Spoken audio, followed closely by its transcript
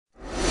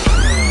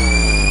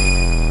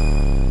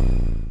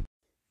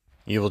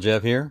Evil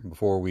Jeff here.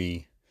 Before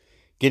we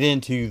get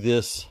into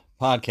this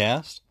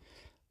podcast,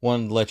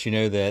 wanted to let you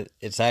know that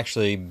it's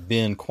actually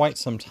been quite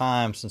some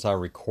time since I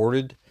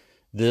recorded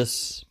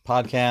this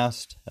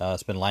podcast.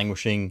 It's been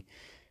languishing,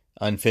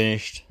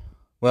 unfinished.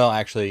 Well,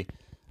 actually,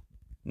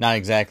 not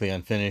exactly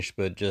unfinished,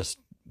 but just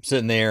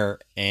sitting there,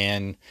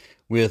 and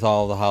with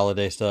all the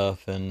holiday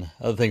stuff and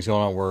other things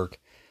going on at work,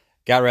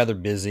 got rather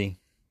busy.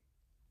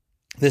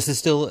 This is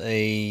still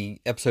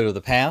a episode of the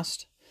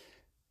past,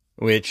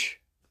 which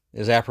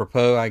is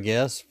apropos, I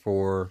guess,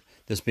 for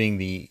this being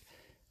the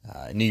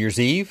New Year's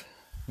Eve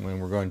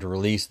when we're going to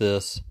release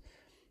this.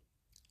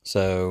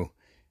 So,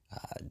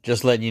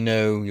 just letting you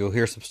know, you'll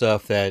hear some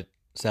stuff that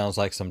sounds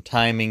like some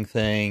timing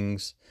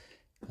things,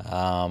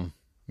 where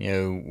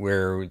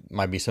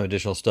might be some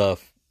additional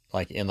stuff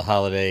like in the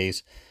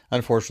holidays.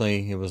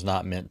 Unfortunately, it was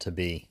not meant to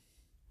be.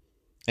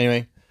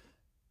 Anyway,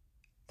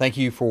 thank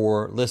you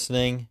for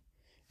listening,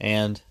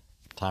 and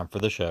time for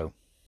the show.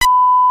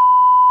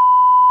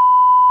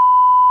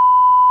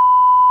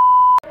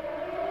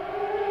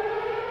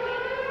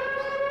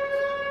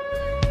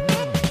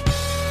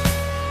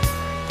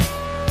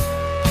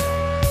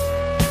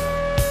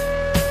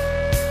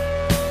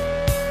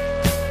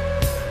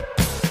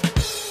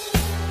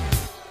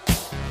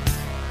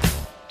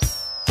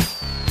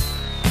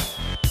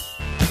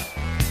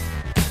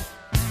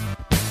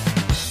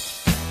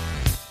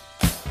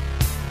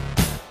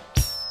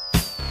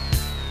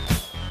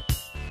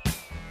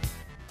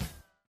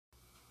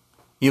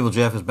 Evil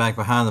Jeff is back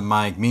behind the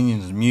mic.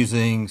 Minions and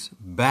Musings,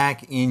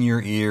 back in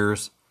your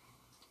ears.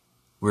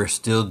 We're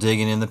still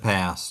digging in the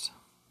past.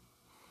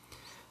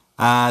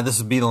 This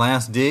will be the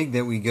last dig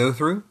that we go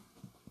through.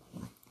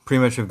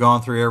 Pretty much have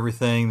gone through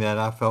everything that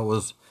I felt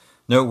was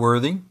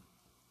noteworthy.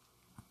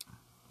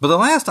 But the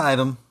last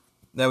item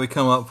that we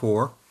come up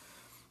for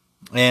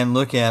and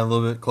look at a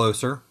little bit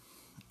closer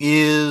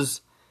is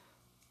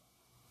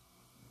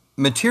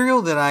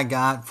material that I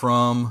got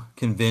from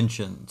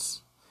conventions.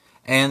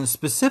 And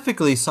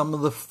specifically, some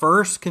of the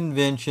first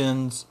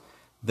conventions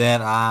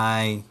that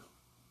I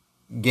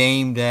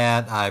gamed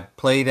at, I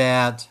played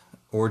at,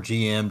 or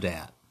GM'd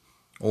at,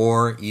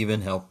 or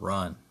even helped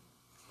run.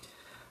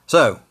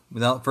 So,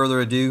 without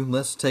further ado,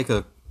 let's take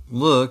a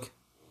look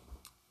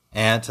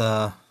at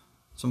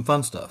some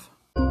fun stuff.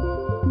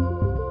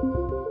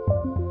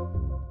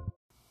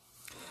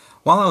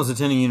 While I was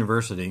attending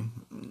university,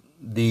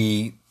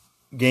 the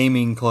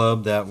gaming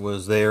club that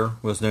was there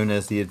was known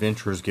as the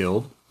Adventurers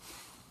Guild.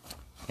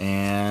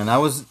 And I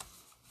was,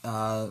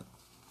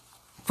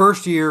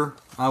 first year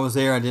I was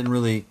there, I didn't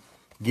really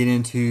get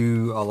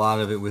into a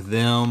lot of it with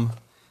them.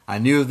 I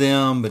knew of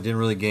them, but didn't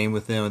really game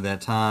with them at that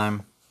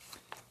time.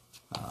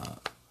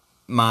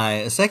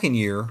 My second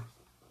year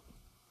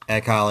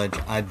at college,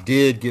 I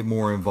did get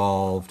more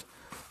involved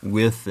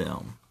with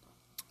them.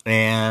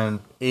 And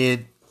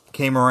it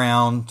came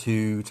around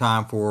to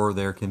time for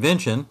their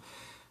convention,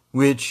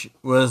 which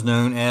was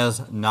known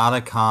as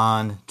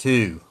Nauticon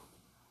 2.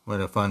 What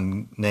a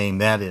fun name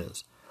that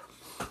is.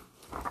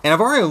 And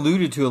I've already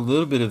alluded to a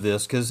little bit of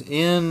this because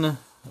in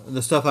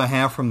the stuff I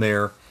have from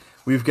there,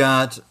 we've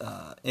got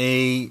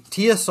a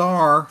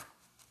TSR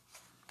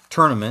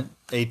tournament,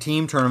 a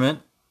team tournament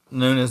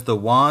known as the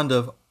Wand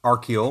of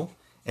Archeal,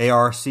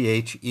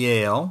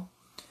 Archeal,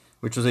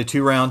 which was a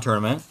 2-round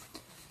tournament.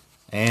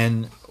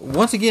 And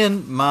once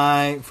again,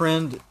 my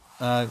friend,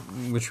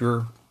 which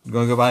we're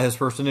going to go by his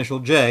first initial,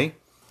 Jay,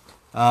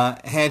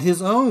 had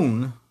his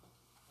own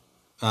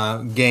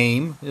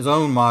game, his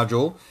own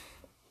module,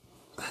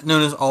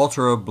 known as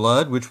Altar of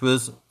Blood, which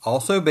was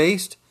also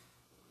based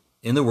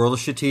in the world of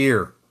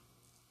Shatir.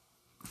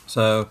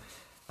 So,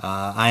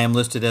 I am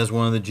listed as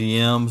one of the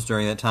GMs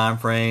during that time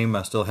frame.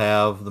 I still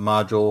have the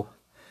module.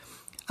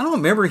 I don't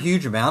remember a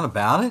huge amount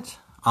about it,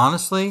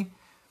 honestly.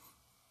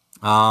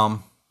 I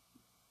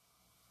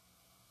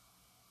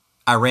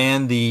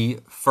ran the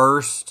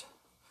first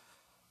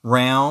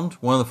round,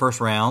 one of the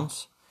first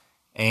rounds,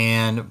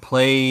 and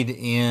played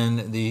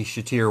in the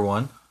Shatir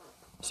one.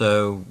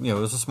 So, it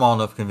was a small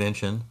enough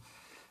convention.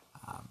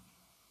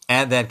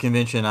 At that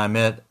convention, I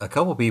met a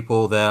couple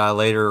people that I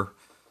later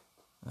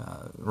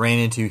ran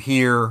into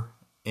here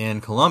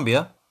in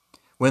Columbia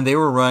when they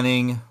were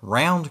running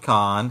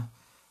RoundCon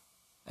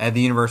at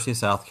the University of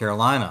South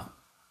Carolina.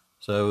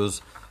 So it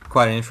was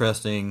quite an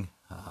interesting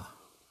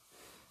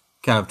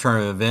kind of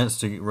turn of events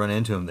to run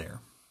into them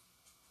there.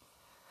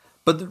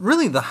 But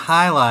really the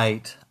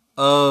highlight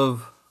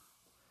of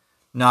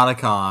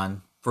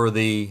Nauticon for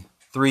the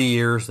 3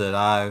 years that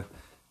I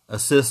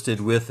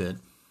assisted with it.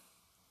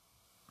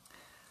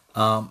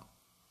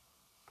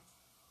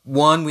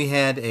 One, we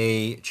had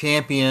a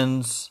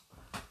champions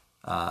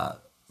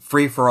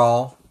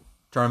free-for-all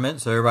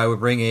tournament. So everybody would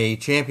bring a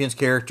champions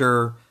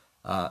character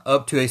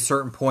up to a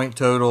certain point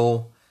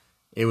total.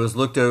 It was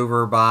looked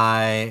over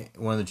by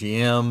one of the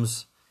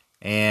GMs,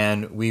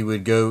 and we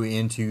would go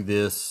into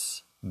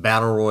this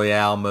battle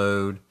royale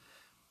mode.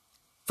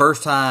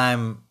 First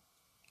time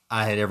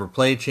I had ever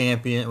played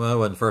Champion. Well, it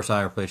wasn't the first time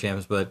I ever played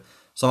Champions, but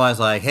somebody's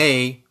like,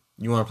 hey,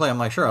 you want to play? I'm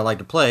like, sure, I'd like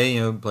to play,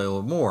 play a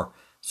little more.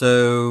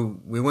 So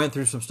we went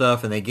through some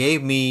stuff, and they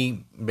gave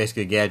me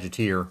basically a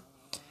gadgeteer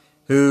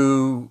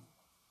who,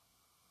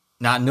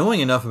 not knowing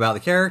enough about the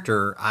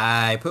character,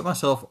 I put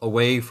myself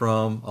away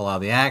from a lot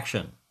of the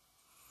action,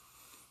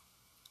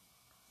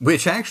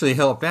 which actually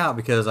helped out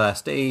because I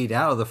stayed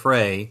out of the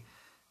fray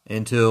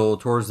until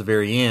towards the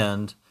very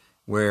end,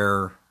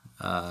 where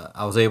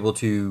I was able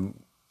to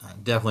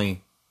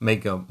definitely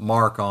make a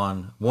mark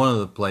on one of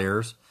the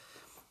players,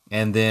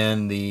 and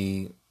then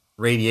the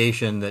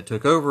radiation that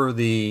took over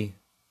the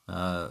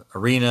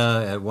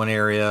arena at one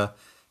area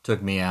took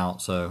me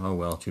out. So, oh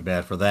well, too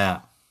bad for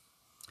that.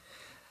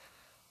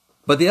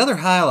 But the other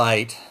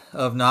highlight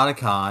of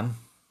Nauticon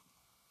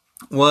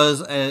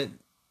was a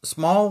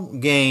small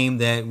game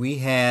that we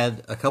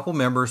had a couple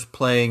members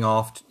playing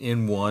off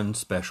in one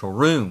special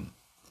room.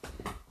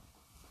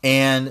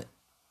 And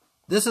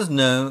this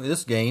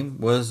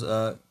game was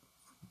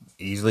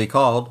easily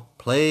called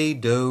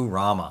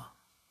Play-Doh-Rama.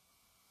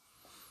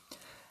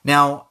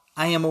 Now,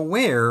 I am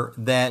aware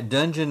that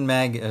Dragon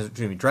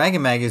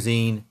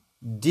Magazine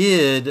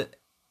did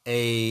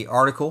an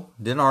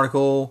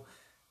article,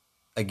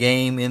 a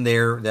game in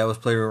there that was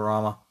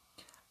Play-Doh-Rama.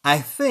 I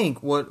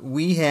think what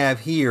we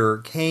have here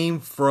came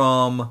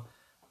from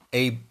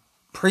a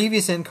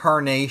previous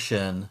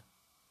incarnation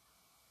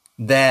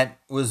that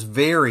was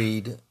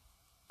varied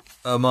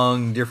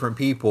among different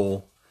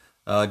people,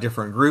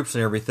 different groups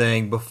and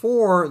everything,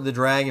 before the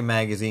Dragon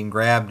Magazine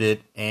grabbed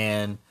it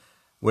and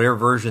whatever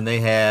version they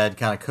had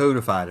kind of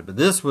codified it. But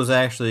this was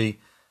actually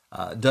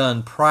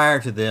done prior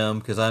to them,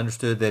 because I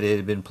understood that it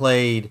had been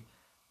played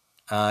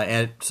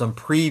at some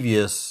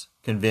previous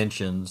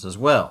conventions as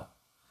well.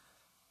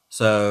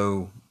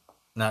 So,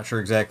 not sure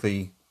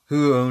exactly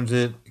who owns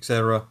it,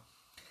 etc.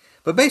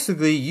 But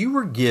basically, you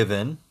were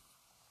given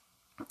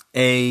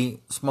a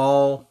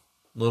small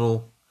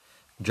little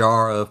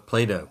jar of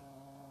Play-Doh,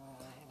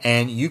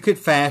 and you could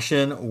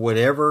fashion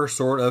whatever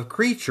sort of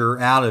creature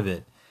out of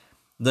it.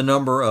 The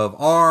number of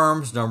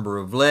arms, number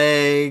of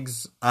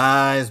legs,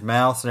 eyes,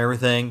 mouths, and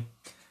everything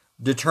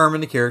determine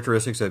the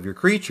characteristics of your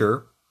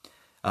creature.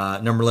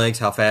 Number of legs,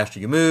 how fast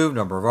you can move.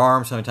 Number of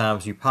arms, how many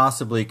times you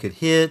possibly could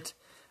hit.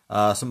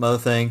 Some other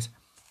things.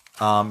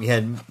 You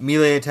had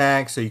melee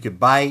attacks, so you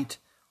could bite,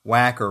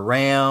 whack, or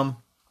ram.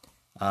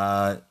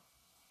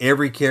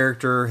 Every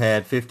character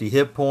had 50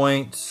 hit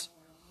points,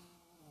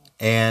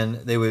 and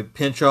they would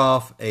pinch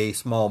off a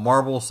small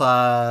marble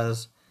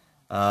size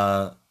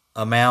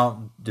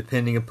amount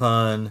depending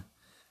upon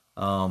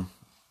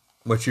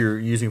what you're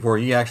using for.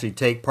 You actually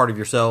take part of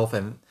yourself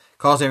and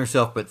cause damage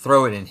yourself, but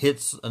throw it and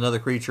hits another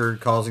creature,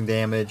 causing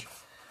damage.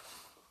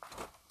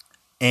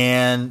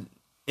 And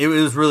it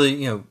was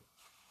really,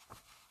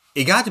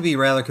 it got to be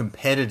rather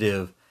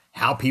competitive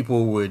how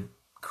people would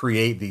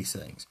create these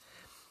things.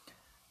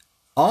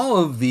 All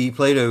of the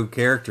Play-Doh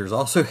characters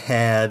also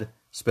had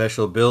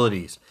special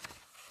abilities.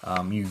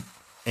 You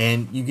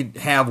could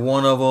have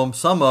one of them.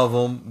 Some of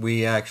them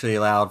we actually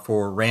allowed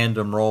for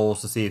random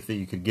rolls to see if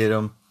you could get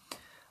them.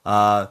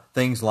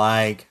 Things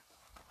like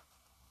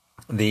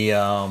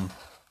the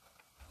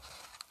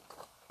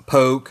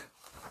poke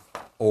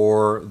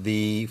or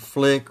the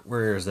flick.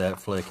 Where is that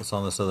flick? It's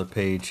on this other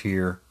page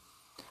here.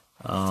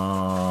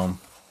 The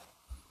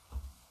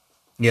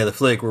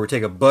flick, where we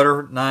take a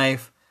butter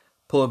knife,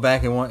 pull it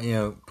back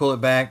pull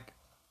it back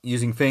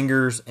using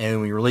fingers, and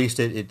when we released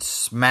it, it'd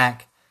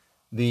smack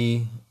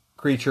the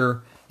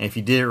creature. And if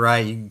you did it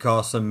right, you could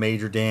cause some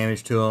major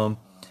damage to them.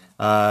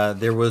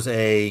 There was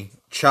a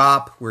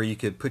chop, where you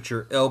could put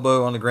your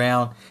elbow on the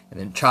ground and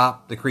then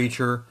chop the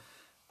creature.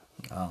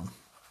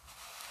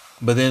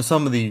 But then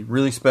some of the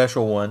really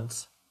special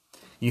ones,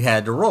 you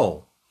had to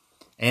roll.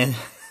 And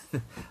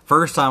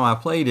first time I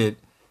played it,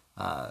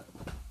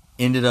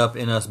 ended up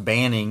in us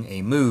banning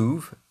a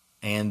move,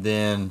 and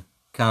then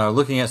kind of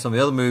looking at some of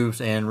the other moves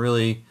and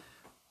really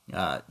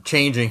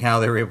changing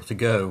how they were able to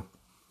go.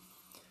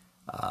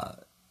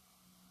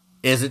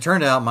 As it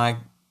turned out, my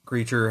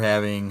creature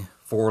having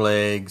 4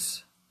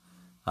 legs,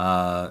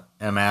 a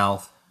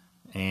mouth,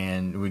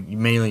 and we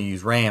mainly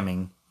use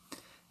ramming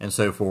and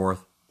so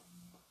forth.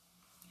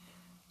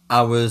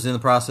 I was in the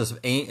process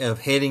of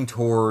heading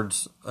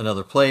towards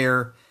another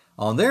player.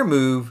 On their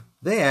move,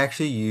 they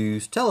actually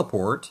used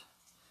teleport,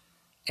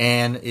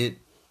 and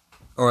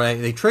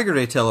they triggered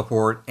a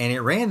teleport, and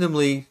it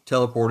randomly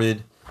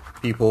teleported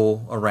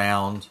people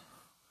around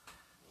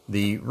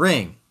the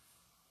ring.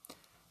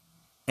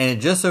 And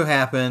it just so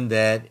happened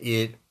that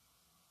it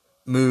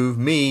moved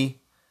me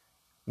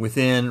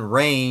within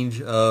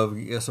range of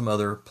some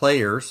other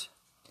players,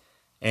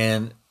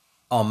 and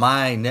on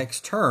my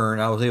next turn,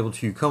 I was able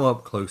to come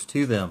up close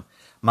to them.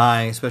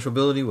 My special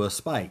ability was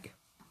Spike,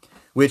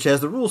 which, as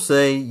the rules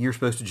say, you're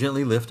supposed to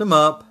gently lift him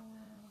up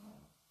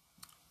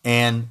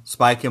and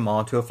spike him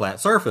onto a flat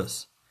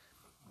surface.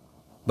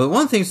 But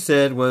one thing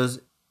said was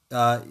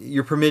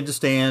you're permitted to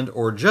stand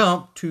or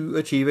jump to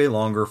achieve a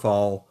longer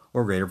fall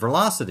or greater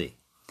velocity.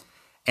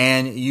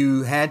 And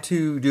you had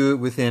to do it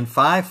within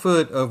 5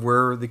 foot of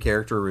where the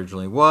character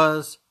originally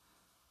was.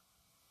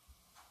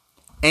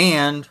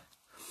 And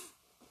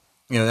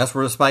that's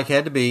where the spike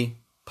had to be.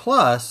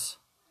 Plus,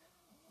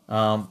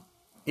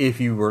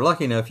 if you were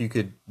lucky enough, you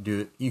could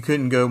do it. You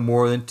couldn't go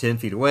more than 10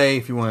 feet away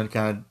if you wanted to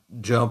kind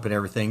of jump and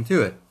everything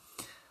to it.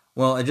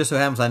 Well, it just so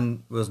happens I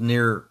was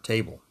near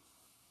table.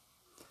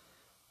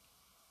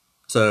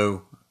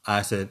 So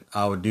I said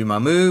I would do my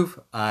move.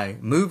 I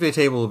moved a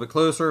table a little bit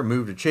closer,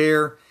 moved a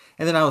chair,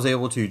 and then I was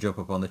able to jump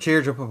up on the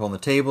chair, jump up on the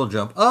table,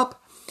 jump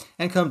up,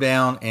 and come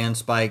down and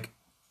spike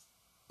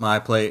my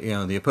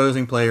the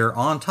opposing player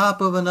on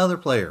top of another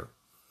player.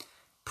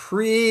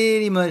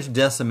 Pretty much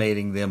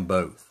decimating them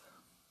both.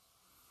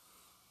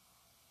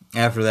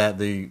 After that,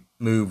 the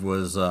move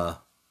was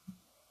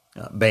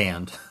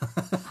banned.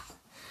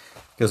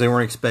 Because they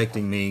weren't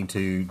expecting me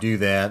to do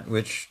that,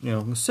 which,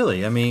 was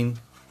silly. I mean,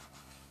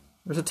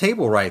 there's a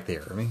table right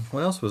there. I mean,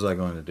 what else was I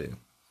going to do?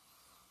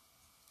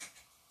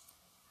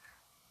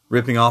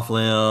 Ripping off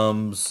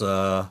limbs.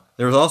 There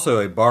was also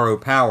a borrow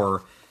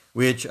power,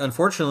 which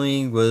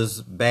unfortunately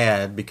was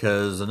bad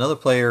because another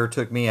player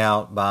took me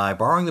out by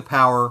borrowing the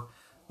power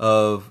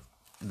of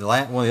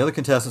one of the other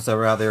contestants that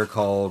were out there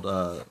called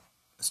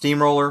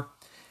Steamroller.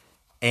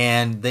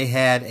 And they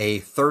had a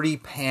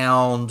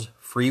 30-pound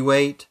free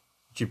weight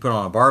that you put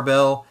on a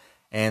barbell,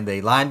 and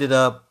they lined it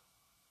up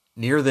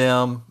near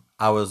them.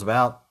 I was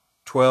about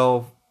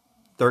 12,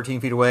 13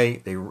 feet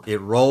away.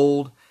 It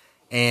rolled,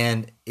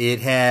 and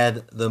it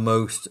had the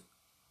most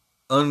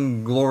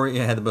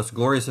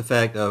glorious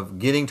effect of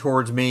getting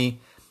towards me,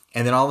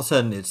 and then all of a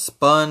sudden it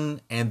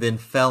spun and then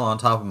fell on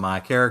top of my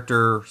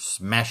character,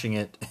 smashing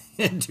it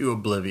into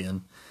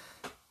oblivion.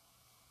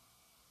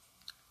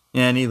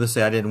 Yeah, needless to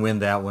say, I didn't win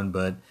that one,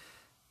 but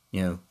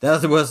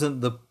that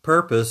wasn't the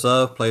purpose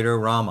of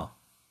Play-Doh-Rama.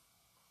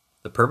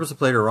 The purpose of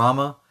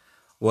Play-Doh-Rama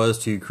was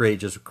to create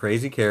just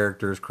crazy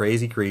characters,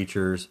 crazy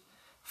creatures,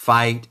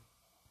 fight,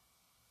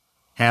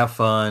 have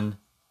fun,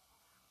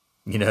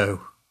 and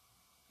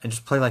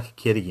just play like a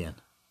kid again.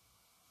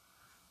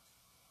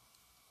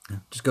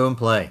 Just go and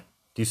play.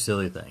 Do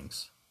silly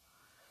things.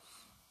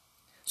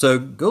 So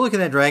go look at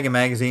that Dragon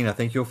magazine. I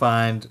think you'll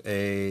find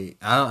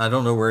I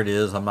don't know where it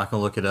is. I'm not going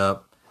to look it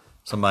up.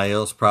 Somebody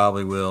else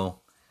probably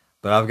will.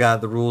 But I've got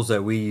the rules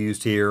that we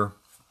used here,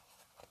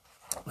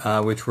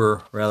 which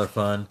were rather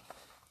fun.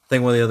 I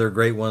think one of the other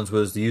great ones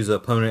was to use the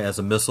opponent as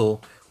a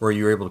missile, where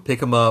you were able to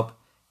pick them up,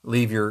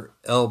 leave your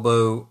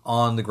elbow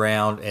on the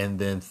ground, and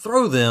then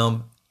throw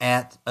them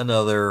at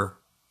another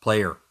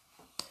player,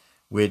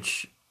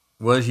 which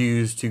was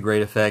used to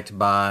great effect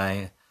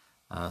by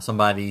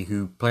somebody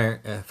who,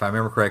 if I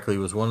remember correctly,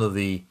 was one of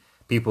the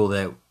people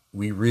that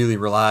we really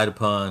relied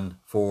upon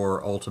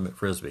for Ultimate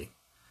Frisbee.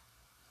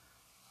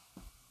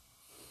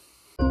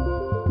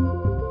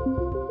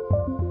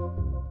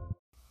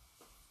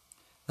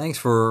 Thanks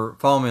for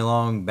following me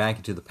along back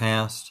into the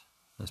past.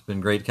 It's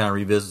been great to kind of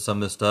revisit some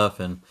of this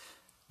stuff and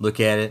look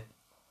at it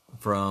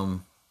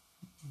from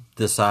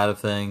this side of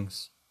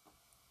things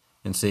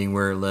and seeing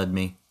where it led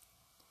me.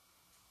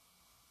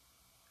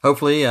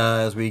 Hopefully,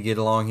 as we get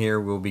along here,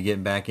 we'll be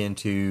getting back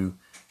into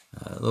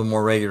a little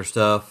more regular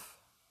stuff.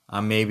 I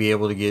may be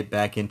able to get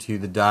back into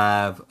the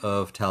dive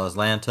of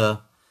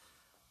Talislanta,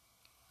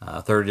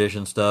 3rd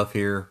edition stuff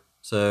here.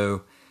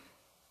 So,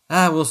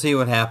 we'll see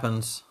what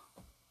happens.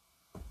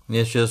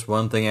 It's just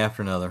one thing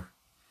after another.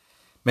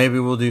 Maybe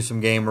we'll do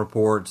some game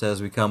reports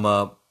as we come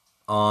up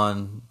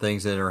on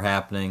things that are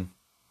happening.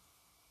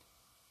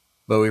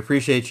 But we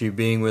appreciate you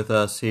being with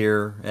us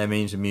here at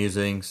Minions and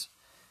Musings.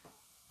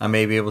 I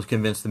may be able to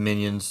convince the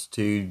minions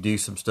to do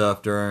some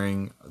stuff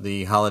during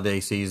the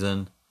holiday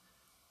season.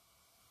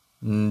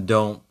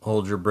 Don't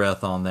hold your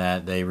breath on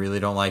that. They really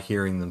don't like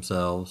hearing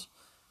themselves.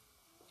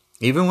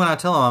 Even when I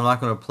tell them I'm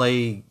not going to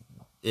play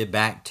it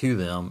back to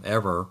them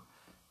ever,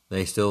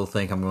 they still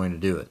think I'm going to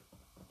do it.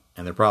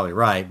 And they're probably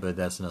right, but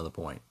that's another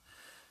point.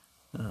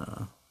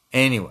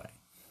 Anyway.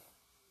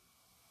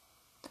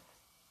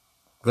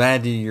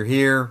 Glad that you're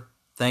here.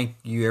 Thank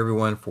you,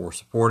 everyone, for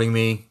supporting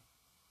me.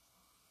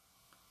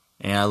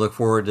 And I look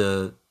forward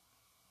to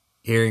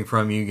hearing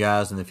from you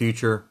guys in the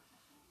future.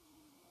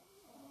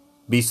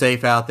 Be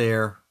safe out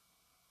there.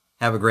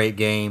 Have a great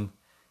game.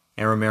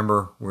 And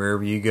remember,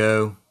 wherever you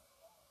go,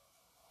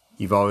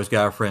 you've always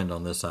got a friend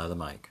on this side of the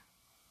mic.